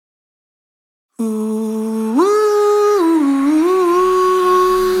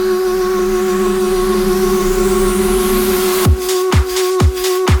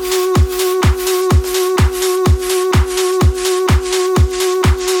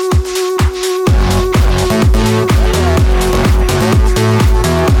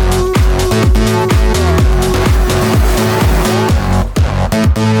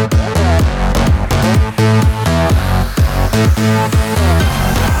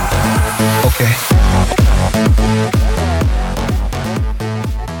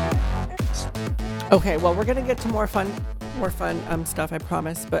Okay, well, we're gonna get to more fun stuff, I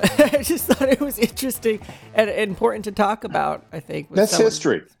promise. But I just thought it was interesting and important to talk about. I think that's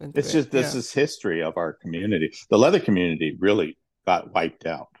history. It's just this is history of our community. The leather community really got wiped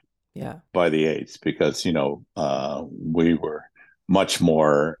out, by the AIDS because we were much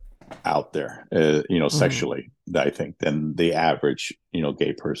more out there, sexually, I think, than the average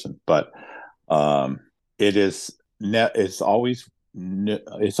gay person. But it's always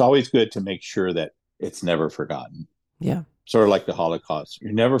good to make sure that it's never forgotten. Yeah. Sort of like the Holocaust.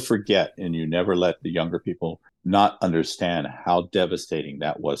 You never forget, and you never let the younger people not understand how devastating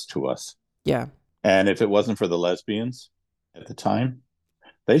that was to us. Yeah. And if it wasn't for the lesbians at the time,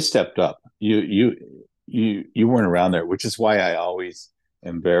 they stepped up. You weren't around there, which is why I always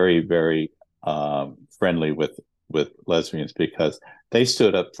am very, very friendly with lesbians, because they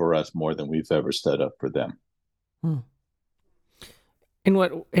stood up for us more than we've ever stood up for them. In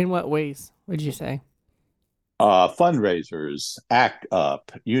what ways would you say? Fundraisers, ACT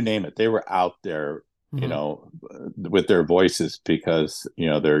UP, you name it. They were out there, with their voices, because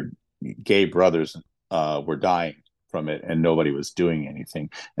their gay brothers were dying from it, and nobody was doing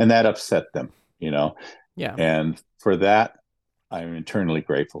anything, and that upset them. Yeah. And for that, I'm eternally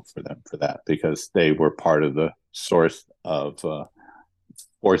grateful for them for that, because they were part of the source of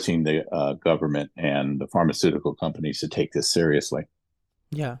forcing the government and the pharmaceutical companies to take this seriously.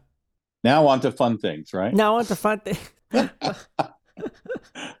 Yeah. Now on to fun things, right? Now on to fun things.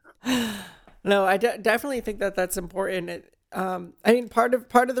 No, I definitely think that that's important. I mean, part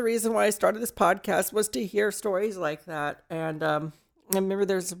of the reason why I started this podcast was to hear stories like that. And I remember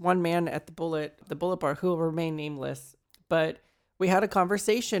there's one man at the Bullet Bar who will remain nameless, but we had a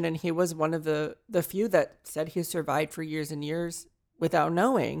conversation, and he was one of the few that said he survived for years and years without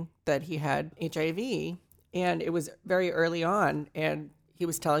knowing that he had HIV. And it was very early on, and he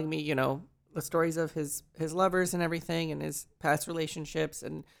was telling me, the stories of his lovers and everything, and his past relationships,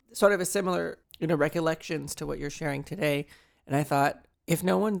 and sort of a similar, recollections to what you're sharing today. And I thought, if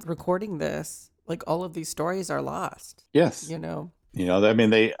no one's recording this, like, all of these stories are lost. Yes. I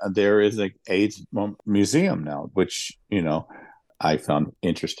mean, there is an AIDS museum now, which, I found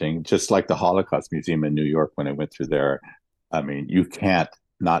interesting, just like the Holocaust Museum in New York. When I went through there, I mean, you can't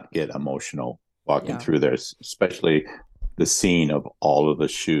not get emotional walking through there, especially the scene of all of the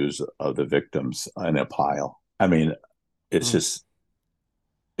shoes of the victims in a pile. I mean, it's just,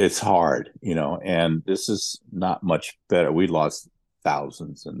 it's hard, and this is not much better. We lost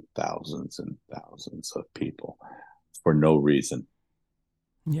thousands and thousands and thousands of people for no reason.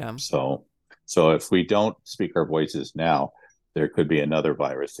 Yeah. So if we don't speak our voices now, there could be another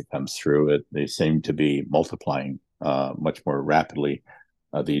virus that comes through. They seem to be multiplying much more rapidly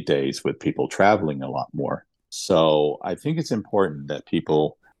these days, with people traveling a lot more. So I think it's important that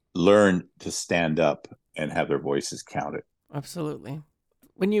people learn to stand up and have their voices counted. Absolutely.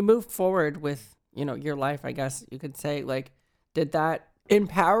 When you moved forward with, your life, I guess you could say, like, did that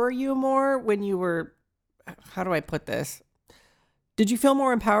empower you more when you were, how do I put this? Did you feel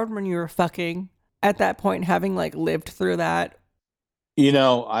more empowered when you were fucking at that point, having like lived through that?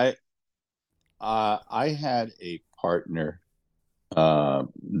 I had a partner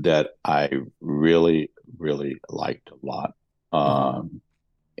that I really, really liked a lot.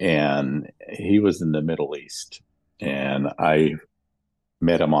 And he was in the Middle East, and I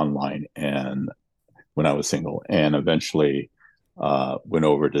met him online, and when I was single, and eventually went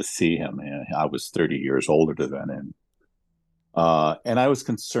over to see him. And I was 30 years older than him. And I was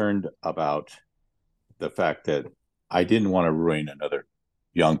concerned about the fact that I didn't want to ruin another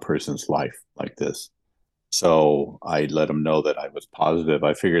young person's life like this. So I let him know that I was positive.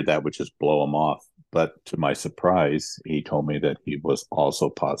 I figured that would just blow him off. But to my surprise, he told me that he was also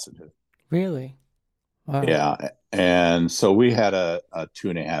positive. Really? Wow. Yeah. And so we had a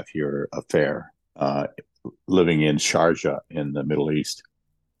 2.5-year affair, living in Sharjah in the Middle East.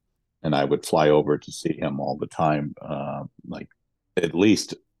 And I would fly over to see him all the time, like at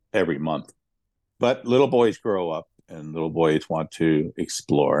least every month. But little boys grow up, and little boys want to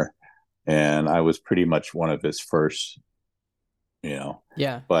explore. And I was pretty much one of his first,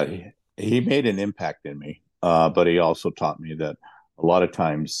 Yeah. But he made an impact in me, but he also taught me that a lot of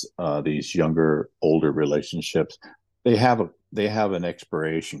times these younger, older relationships, they have an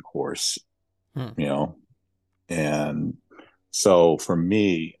expiration course, Hmm. you know, and so for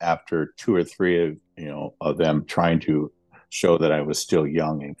me, after two or three of of them trying to show that I was still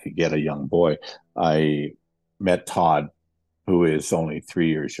young and could get a young boy, I met Todd, who is only 3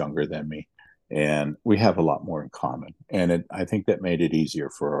 years younger than me. And we have a lot more in common. And I think that made it easier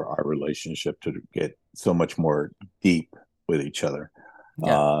for our relationship to get so much more deep with each other.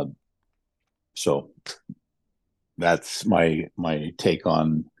 Yeah. Uh, so that's my take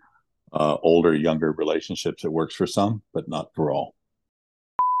on older, younger relationships. It works for some, but not for all.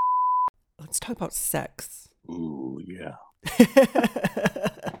 Let's talk about sex. Ooh, yeah.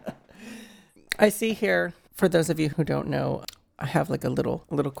 I see here, for those of you who don't know, I have like a little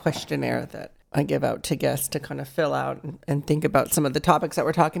questionnaire that I give out to guests to kind of fill out and think about some of the topics that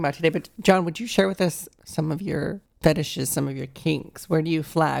we're talking about today. But John, would you share with us some of your fetishes, some of your kinks? Where do you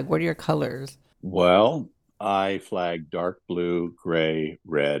flag? What are your colors? Well, I flag dark blue, gray,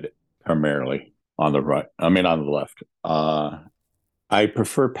 red, primarily on the right. I mean, on the left. I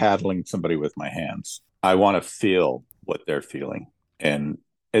prefer paddling somebody with my hands. I want to feel what they're feeling. And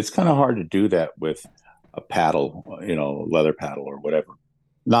it's kind of hard to do that with a paddle, leather paddle or whatever.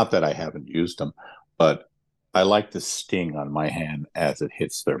 Not that I haven't used them, but I like the sting on my hand as it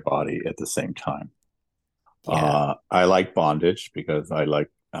hits their body at the same time. Yeah. I like bondage because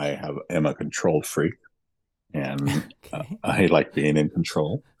am a control freak and Okay. I like being in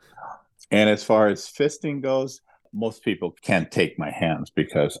control. And as far as fisting goes, most people can't take my hands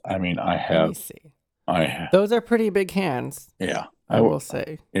because I mean Let me see. I Those are pretty big hands, yeah I will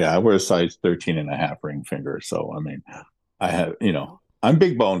say. I wear a size 13 and a half ring finger, so I mean I have I'm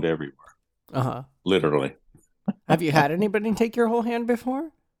big boned everywhere, Uh-huh. literally. Have you had anybody take your whole hand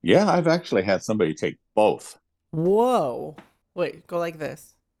before? Yeah, I've actually had somebody take both. Whoa. Wait, go like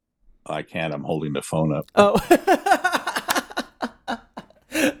this. I can't. I'm holding the phone up. Oh.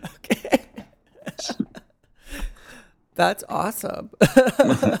 Okay. That's awesome.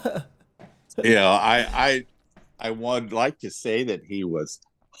 I would like to say that he was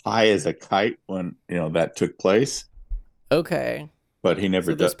high as a kite when that took place, Okay. but he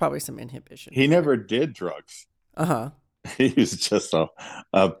never So there's did. probably some inhibitions He there. never did drugs. Uh-huh. He was just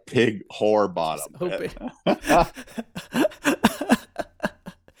a pig whore Just bottom. hoping.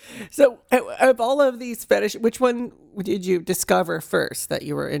 So, of all of these fetish, which one did you discover first that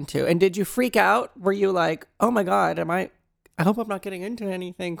you were into? And did you freak out? Were you like, "Oh my God, I hope I'm not getting into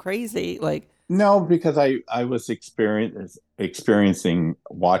anything crazy." Like, No, because I was experiencing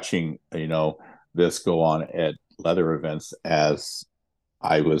watching this go on at leather events as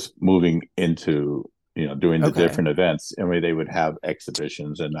I was moving into doing the okay. different events. I mean, they would have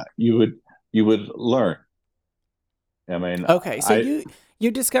exhibitions, and you would learn. I mean, Okay. So I you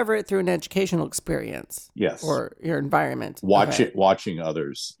discover it through an educational experience yes, or your environment. Okay. watching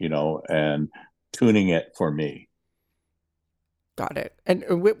others, and tuning it for me. Got it. And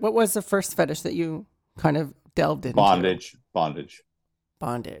what was the first fetish that you kind of delved into? Bondage Bondage.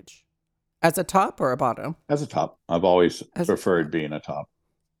 As a top or a bottom? as a top. I've always As a preferred top. being a top.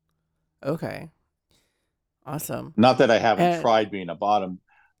 Okay. Awesome. Not that I haven't And tried being a bottom.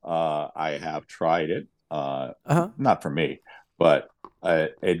 I have tried it. uh-huh. Not for me, but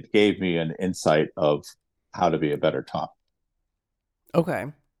it gave me an insight of how to be a better top. Okay.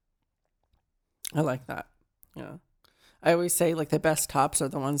 I like that. Yeah. I always say like the best tops are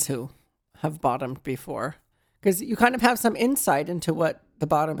the ones who have bottomed before because you kind of have some insight into what the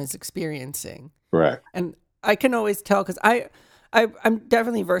bottom is experiencing. Correct. And I can always tell because I'm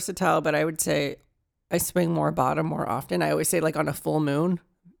definitely versatile, but I would say I swing more bottom more often. I always say like on a full moon,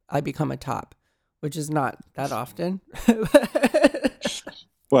 I become a top, which is not that often.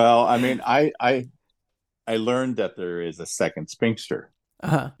 Well, I mean, I learned that there is a second sphincter,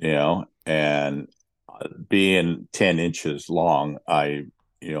 Uh-huh. and being 10 inches long, I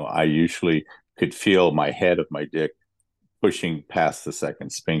usually could feel my head of my dick pushing past the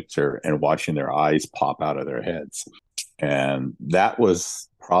second sphincter and watching their eyes pop out of their heads. And that was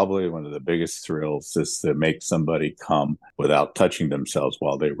probably one of the biggest thrills, is to make somebody come without touching themselves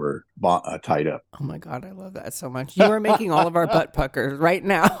while they were tied up. Oh my God, I love that so much. You are making all of our butt puckers right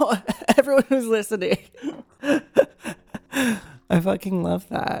now. Everyone who's listening. I fucking love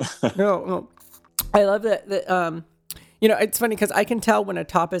that. No. I love that it's funny because I can tell when a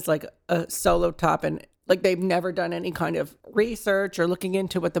top is like a solo top and like they've never done any kind of research or looking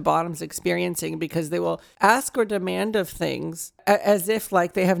into what the bottom's experiencing because they will ask or demand of things as if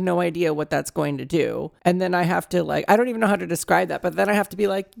like they have no idea what that's going to do. And then I have to like, I don't even know how to describe that, but then I have to be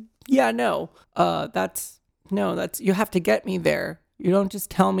like, Yeah, no. That's no, that's you have to get me there. You don't just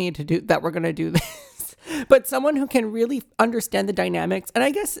tell me to do that we're going to do this. But someone who can really understand the dynamics, and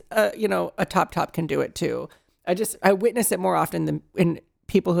I guess a top can do it too. I witness it more often than in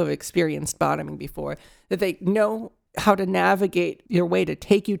people who have experienced bottoming before, that they know how to navigate your way to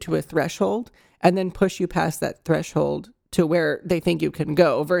take you to a threshold and then push you past that threshold to where they think you can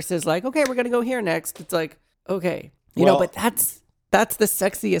go versus like, okay, we're going to go here next. It's like, okay, but Well, that's the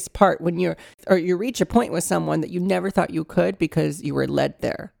sexiest part when you reach a point with someone that you never thought you could because you were led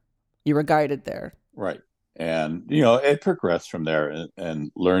there. You were guided there. right. And it progressed from there, and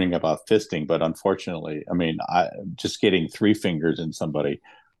learning about fisting. But unfortunately, I mean, I just getting three fingers in somebody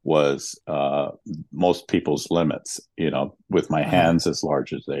was most people's limits. With my Uh-huh. hands as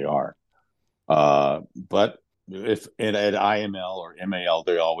large as they are. But if at IML or MAL,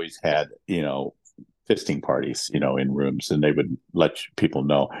 they always had fisting parties, in rooms, and they would let people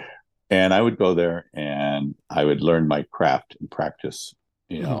know. And I would go there and I would learn my craft and practice,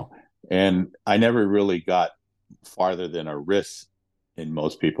 you Hmm. know. And I never really got farther than a wrist in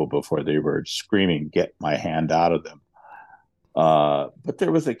most people before they were screaming, "Get my hand out of them." But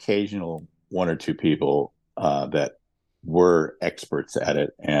there was occasional one or two people that were experts at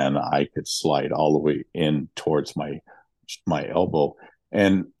it, and I could slide all the way in towards my elbow.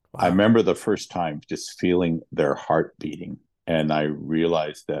 And I Wow. remember the first time just feeling their heart beating, and I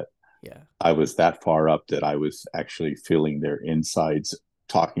realized that Yeah. I was that far up that I was actually feeling their insides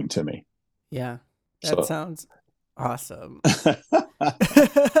talking to me. Yeah. That So sounds awesome.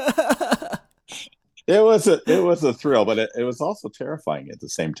 it was a thrill, but it was also terrifying at the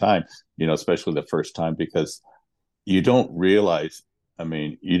same time. Especially the first time, because you don't realize. I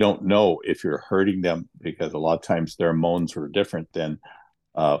mean, you don't know if you're hurting them, because a lot of times their moans were different than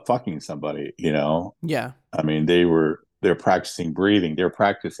fucking somebody. Yeah. I mean, they're practicing breathing, they're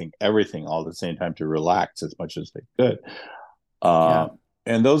practicing everything all at the same time to relax as much as they could. Yeah. Uh,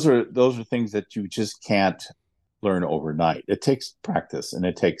 and those are things that you just can't learn overnight. It takes practice and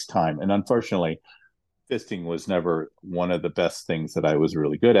it takes time. And unfortunately, fisting was never one of the best things that I was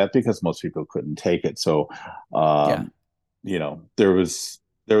really good at, because most people couldn't take it. So, Yeah. there was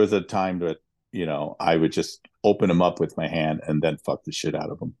a time that I would just open them up with my hand and then fuck the shit out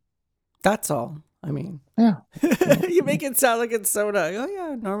of them. That's all. I mean, Yeah, yeah. you make it sound like it's soda. Oh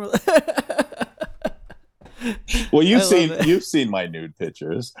yeah, normal. Well, I you've love seen it. you've seen my nude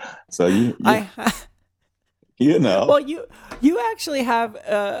pictures, so you you I you know. well, you actually have.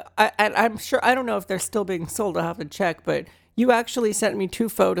 And I'm sure I don't know if they're still being sold. I'll have to check. But you actually sent me two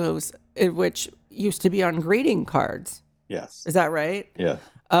photos, which used to be on greeting cards. Yes, Is that right? yeah.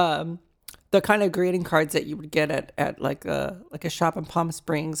 Um, the kind of greeting cards that you would get at like a shop in Palm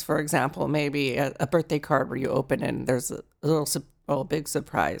Springs, for example, maybe a birthday card where you open it and there's a little big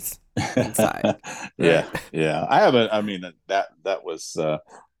surprise inside, Yeah, right? yeah. I haven't. I mean, that was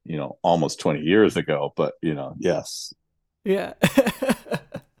almost 20 years ago, but yes. Yeah.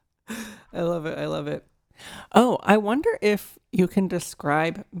 I love it. I love it. Oh, I wonder if you can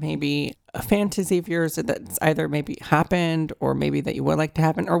describe maybe a fantasy of yours that's either maybe happened or maybe that you would like to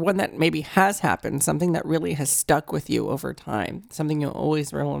happen, or one that maybe has happened, something that really has stuck with you over time, something you'll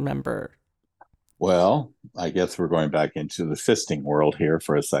always remember. Well, I guess we're going back into the fisting world here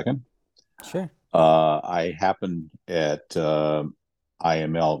for a second. Sure. I happened at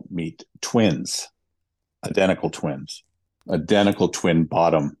IML meet twins, identical twin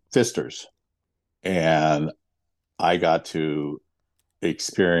bottom fisters, and I got to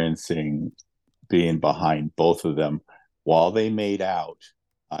experiencing being behind both of them while they made out.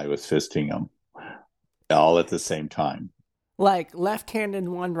 I was fisting them all at the same time. Like left hand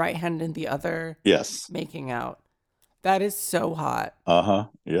in one, right hand in the other, Yes. making out. That is so hot. Uh-huh.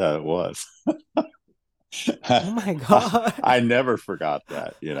 Yeah, it was. Oh my I, God. I never forgot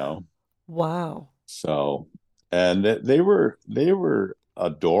that. Wow. So, and they were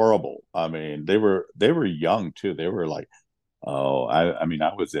adorable. I mean, they were young too. They were like, oh, I mean,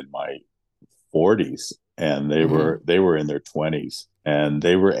 I was in my 40s, and they Hmm. were they were in their 20s, and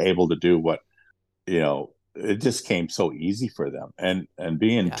they were able to do what, it just came so easy for them. And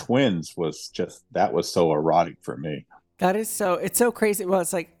being Yeah. twins was just, that was so erotic for me. That is so, it's so crazy. Well,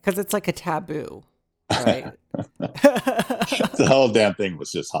 it's like, because it's like a taboo, right? The whole damn thing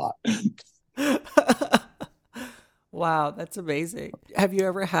was just hot. Wow, that's amazing. Have you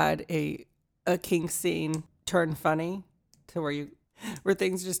ever had a kink scene turn funny to where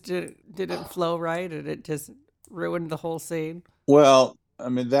things just didn't flow right and it just ruined the whole scene? Well, I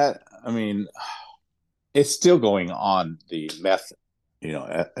mean, it's still going on, the meth,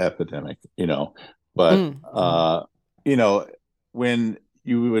 epidemic, but Mm-hmm. you know when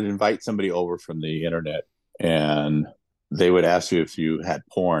you would invite somebody over from the internet, and they would ask you if you had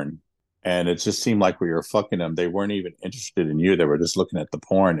porn, and it just seemed like we were fucking them. They weren't even interested in you. They were just looking at the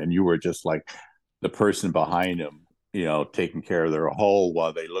porn, and you were just like the person behind them, taking care of their hole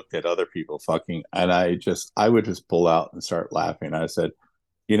while they looked at other people fucking. And I would just pull out and start laughing. I said,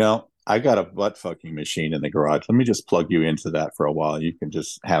 I got a butt fucking machine in the garage. Let me just plug you into that for a while. You can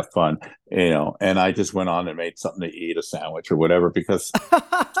just have fun, And I just went on and made something to eat, a sandwich or whatever, because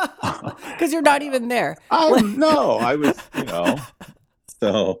Because you're not even there. I was,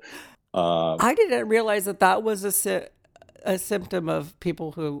 so, I didn't realize that was a symptom of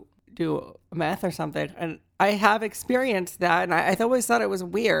people who do meth or something. And I have experienced that. And I always thought it was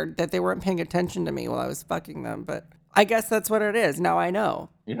weird that they weren't paying attention to me while I was fucking them. But I guess that's what it is. Now I know.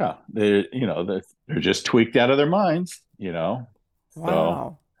 yeah, they're just tweaked out of their minds. So,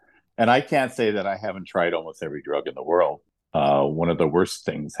 Wow. and I can't say that I haven't tried almost every drug in the world. One of the worst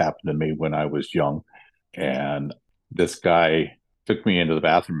things happened to me when I was young, and this guy took me into the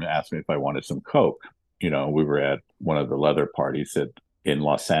bathroom and asked me if I wanted some coke. We were at one of the leather parties in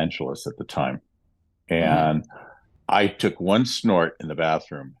Los Angeles at the time, Mm-hmm. and I took one snort in the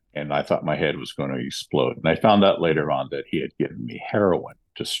bathroom, and I thought my head was going to explode. And I found out later on that he had given me heroin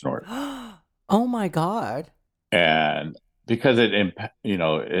to snort, Oh my God. and because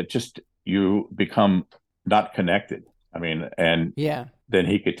it just, you become not connected. I mean, and Yeah. then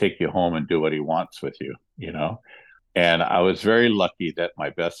he could take you home and do what he wants with you. And I was very lucky that my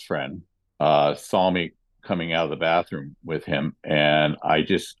best friend saw me coming out of the bathroom with him, and I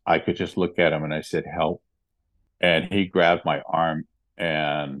could just look at him and I said, "Help." And he grabbed my arm,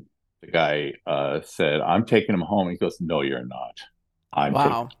 and the guy said, "I'm taking him home." He goes, "No, you're not.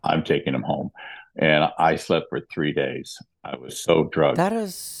 Wow. I'm taking him home." And I slept for 3 days. I was so drugged. That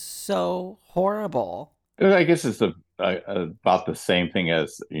is so horrible. I guess it's about the same thing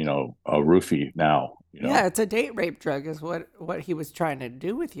as a roofie now. Yeah, it's a date rape drug is what he was trying to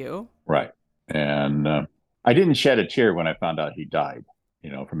do with you. Right. And I didn't shed a tear when I found out he died,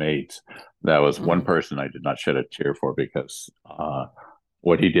 from AIDS. That was one Hmm. person I did not shed a tear for, because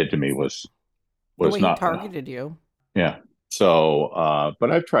what he did to me was The way he not. targeted you. Yeah. So,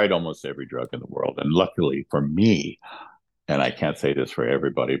 but I've tried almost every drug in the world, and luckily for me, and I can't say this for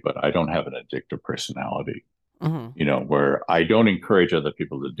everybody, but I don't have an addictive personality. Hmm. Where I don't encourage other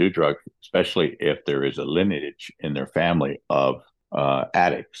people to do drugs, especially if there is a lineage in their family of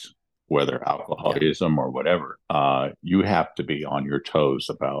addicts, whether Yeah. alcoholism or whatever. You have to be on your toes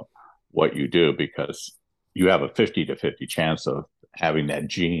about what you do, because you have a 50-50 chance of having that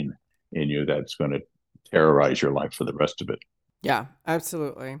gene in you that's going to terrorize your life for the rest of it. Yeah,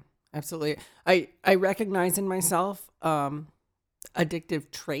 absolutely. Absolutely. I recognize in myself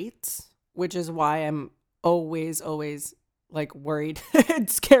addictive traits, which is why I'm always like worried and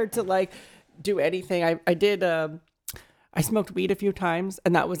scared to like do anything. I smoked weed a few times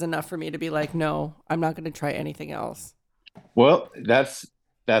and that was enough for me to be like, no, I'm not going to try anything else. Well, that's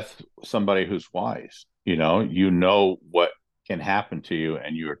somebody who's wise. You know what can happen to you,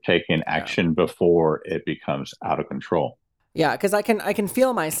 and you're taking Yeah. action before it becomes out of control. Yeah, cuz I can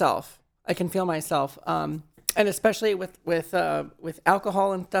feel myself. I can feel myself and especially with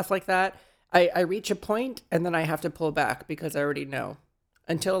alcohol and stuff like that, I reach a point and then I have to pull back because I already know.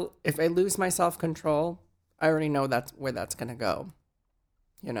 Until if I lose my self-control, I already know that's where that's going to go,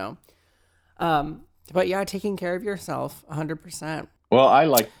 you know. But yeah, taking care of yourself 100%. Well, I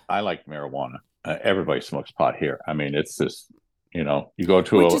like marijuana. Everybody smokes pot here. I mean, it's just, you go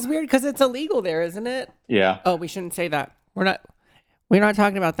to Which a, is weird because it's illegal there, isn't it? yeah. Oh, we shouldn't say that. We're not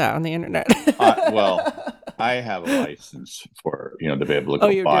talking about that on the internet. Well, I have a license for, to be able to Oh, go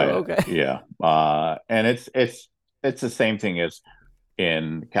you do? buy it. Okay. Yeah. And it's the same thing as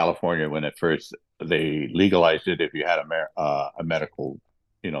in California when at first they legalized it if you had a medical,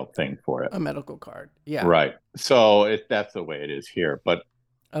 thing for it. A medical card. Yeah. Right. So that's the way it is here. But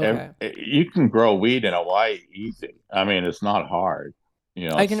Okay. you can grow weed in Hawaii easy. I mean, it's not hard.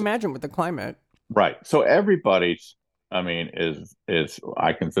 I can imagine with the climate. Right. So everybody's, I mean, is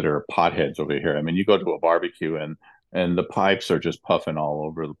I consider potheads over here. I mean, you go to a barbecue, and the pipes are just puffing all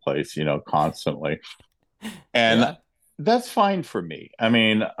over the place, constantly. And Yeah. that's fine for me. I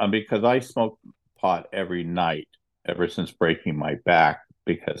mean, because I smoke pot every night ever since breaking my back,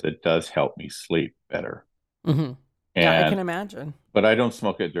 because it does help me sleep better. Hmm. Yeah, I And can imagine. but I don't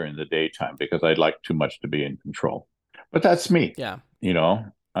smoke it during the daytime because I like too much to be in control. But that's me, Yeah. you know.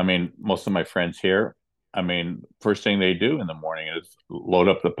 I mean, most of my friends here, I mean, first thing they do in the morning is load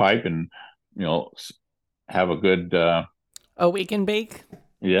up the pipe and, you know, have a good A wake and bake.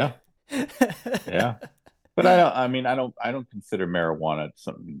 yeah, yeah. But I don't. I mean, I don't consider marijuana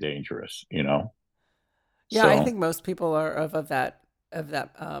something dangerous. Yeah, I So think most people are of that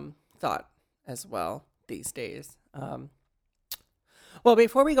thought as well these days. Well,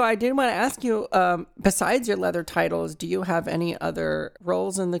 before we go, I did want to ask you, besides your leather titles, do you have any other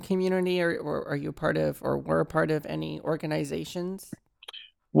roles in the community, or are you part of, or were part of any organizations?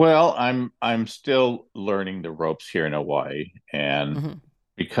 well, I'm still learning the ropes here in Hawaii, and Hmm.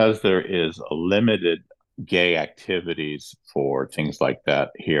 because there is a limited gay activities for things like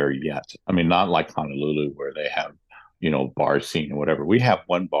that here yet. I mean, not like Honolulu where they have, bar scene or whatever. We have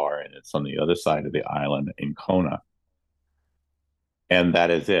one bar and it's on the other side of the island in Kona, and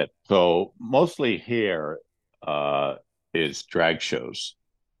that is it. So mostly here uh, is drag shows,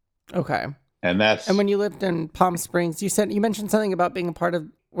 Okay. and And that's when you lived in Palm Springs, you mentioned something about being a part of.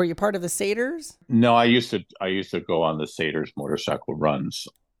 Were you part of the Satyrs? no. I used to go on the Satyrs motorcycle runs.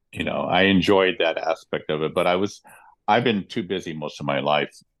 I enjoyed that aspect of it, but I've been too busy most of my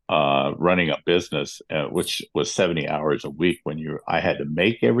life running a business, which was 70 hours a week. I had to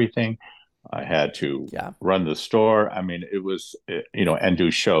make everything, I had to Yeah. run the store. I mean, it was, and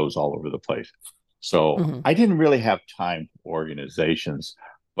do shows all over the place. So Hmm. I didn't really have time for organizations,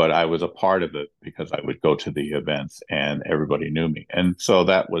 but I was a part of it because I would go to the events and everybody knew me. And so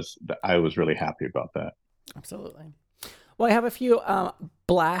I was really happy about that. Absolutely. Well, I have a few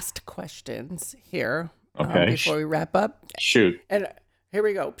blast questions here Okay. before we wrap up. Shoot. And here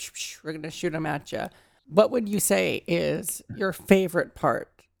we go. We're going to shoot them at you. What would you say is your favorite part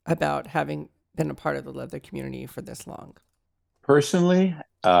about having been a part of the leather community for this long? Personally,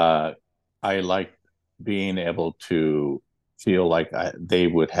 I like being able to feel like they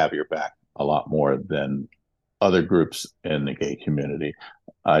would have your back a lot more than other groups in the gay community.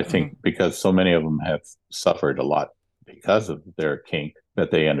 I Hmm. think because so many of them have suffered a lot because of their kink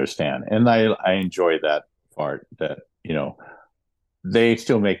that they understand. And I enjoy that part that, they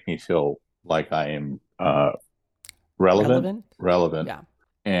still make me feel like I am relevant, Relevant? relevant.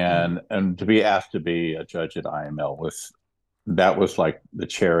 Yeah. Hmm. And to be asked to be a judge at IML was like the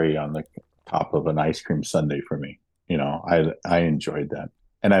cherry on the top of an ice cream sundae for me. I enjoyed that,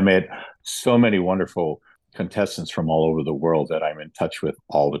 and I met so many wonderful contestants from all over the world that I'm in touch with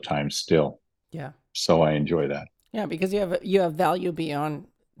all the time still. Yeah. So I enjoy that. Yeah, because you have value beyond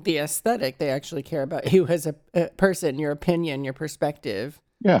the aesthetic. They actually care about you as a person, your opinion, your perspective,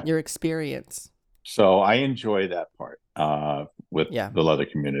 Yeah. your experience. So I enjoy that part with Yeah. the leather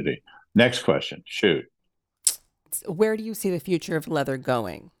community. Next question. Shoot. Where do you see the future of leather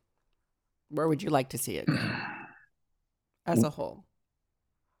going? Where would you like to see it go as a whole?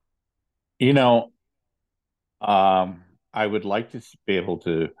 You know, I would like to be able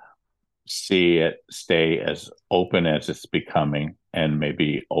to see it stay as open as it's becoming and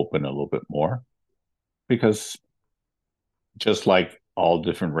maybe open a little bit more because just like all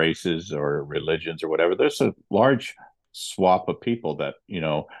different races or religions or whatever, there's a large swath of people that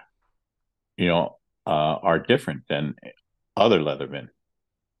are different than other leathermen.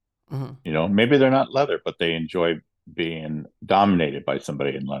 Hmm. Maybe they're not leather, but they enjoy being dominated by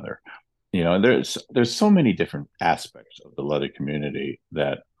somebody in leather. There's so many different aspects of the leather community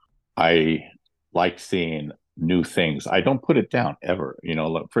that I like seeing new things. I don't put it down ever.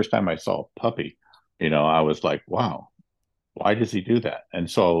 The first time I saw a puppy, I was like, wow, why does he do that? And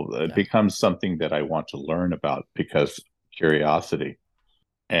so it Yeah. becomes something that I want to learn about because curiosity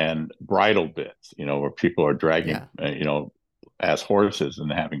and bridle bits, where people are dragging, Yeah. as horses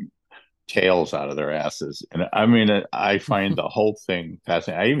and having tails out of their asses. And I mean, I find the whole thing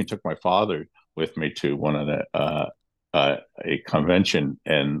fascinating. I even took my father with me to one of the a convention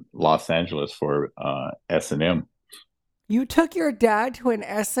in Los Angeles for S&M. You took your dad to an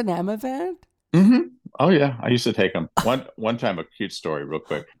S&M event? Mm-hmm. Oh yeah, I used to take him. One time, a cute story, real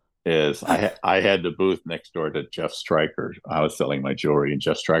quick, is I had the booth next door to Jeff Stryker. I was selling my jewelry, and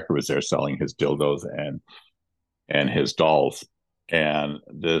Jeff Stryker was there selling his dildos and his dolls. And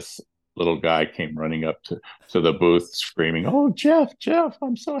this little guy came running up to the booth screaming, "Oh, Jeff, Jeff,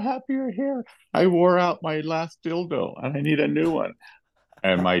 I'm so happy you're here. I wore out my last dildo and I need a new one."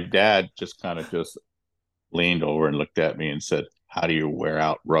 And my dad just kind of just leaned over and looked at me and said, "How do you wear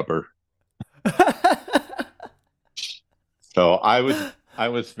out rubber?" So I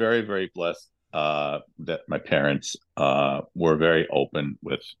was very, very blessed that my parents were very open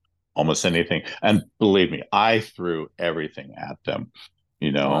with almost anything. And believe me, I threw everything at them.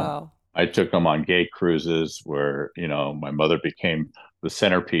 You know, Wow. I took them on gay cruises where, my mother became the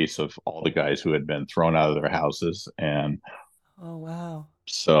centerpiece of all the guys who had been thrown out of their houses. And Oh, wow.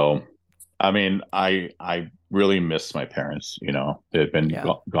 so, I mean, I really miss my parents. They've been Yeah.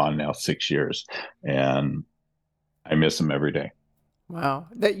 gone now 6 years. And I miss them every day. Wow.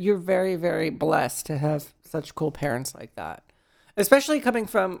 That you're very, very blessed to have such cool parents like that. Especially coming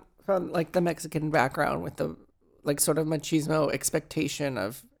from like the Mexican background with the like sort of machismo expectation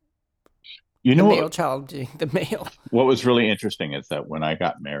of You the know male child being the male. what was really interesting is that when I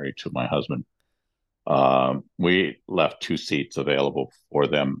got married to my husband, we left 2 seats available for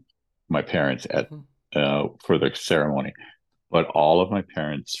them, my parents, at Mhm. for the ceremony. But all of my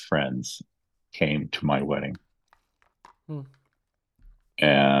parents' friends came to my wedding, Hmm.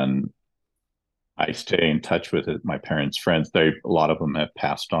 and I stay in touch with my parents' friends. A lot of them have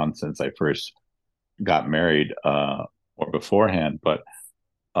passed on since I first got married, or beforehand, but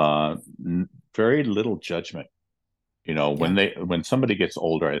uh, very little judgment. Yeah. When somebody gets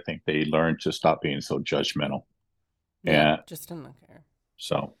older, I think they learn to stop being so judgmental. Yeah. And Just didn't care.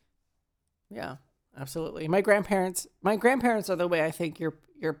 so, Yeah. Absolutely. My grandparents are the way I think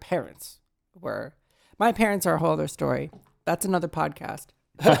your parents were. My parents are a whole other story. That's another podcast.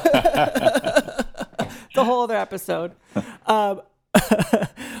 It's a whole other episode. Um,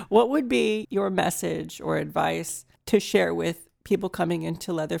 what would be your message or advice to share with people coming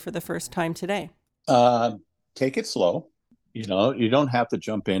into leather for the first time today? uh, take it slow. You don't have to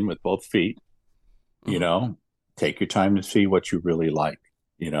jump in with both feet. You Hmm. know, take your time to see what you really like.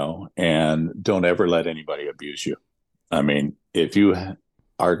 And don't ever let anybody abuse you. I mean, if you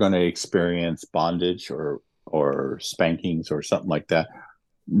are going to experience bondage or spankings or something like that,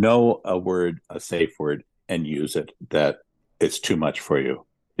 know a safe word, and use it. That it's too much for you,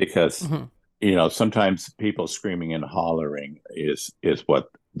 because Hmm. sometimes people screaming and hollering is what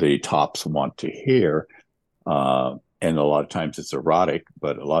the tops want to hear. And a lot of times it's erotic,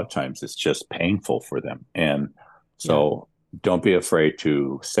 but a lot of times it's just painful for them. And Yeah. so don't be afraid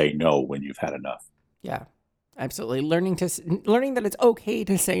to say no when you've had enough. Yeah. Absolutely. Learning that it's okay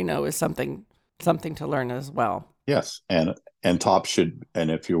to say no is something to learn as well. Yes. And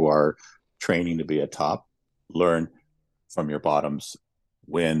if you are training to be a top, learn from your bottoms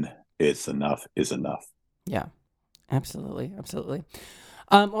when it's enough is enough. Yeah. Absolutely. Absolutely.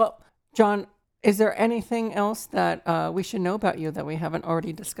 Well, John, is there anything else that we should know about you that we haven't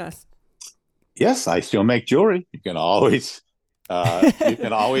already discussed? Yes, I still make jewelry. You can always We're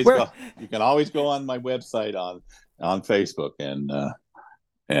go on my website on Facebook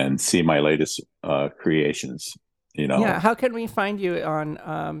and see my latest creations. Yeah. How can we find you on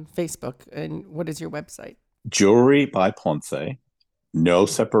Facebook? And what is your website? Jewelry by Ponce, no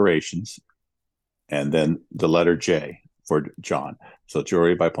separations, and then the letter J for John. So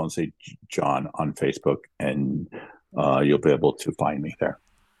Jewelry by Ponce John on Facebook, and you'll be able to find me there.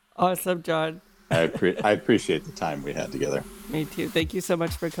 Awesome, John. I appreciate the time we had together. Me too. Thank you so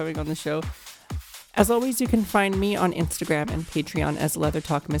much for coming on the show. As always, you can find me on Instagram and Patreon as Leather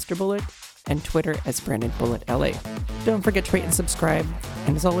Talk Mr. Bullet and Twitter as Brandon Bullet LA. Don't forget to rate and subscribe.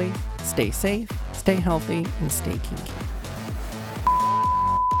 And as always, stay safe, stay healthy, and stay kinky.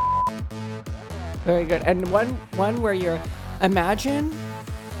 Very good. And one where you're imagine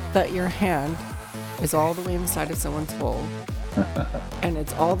that your hand is all the way inside of someone's hole and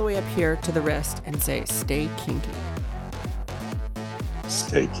it's all the way up here to the wrist, and say, stay kinky.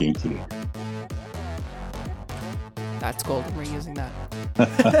 Stay kinky. That's golden. We're using that.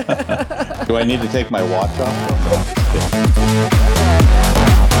 Do I need to take my watch off?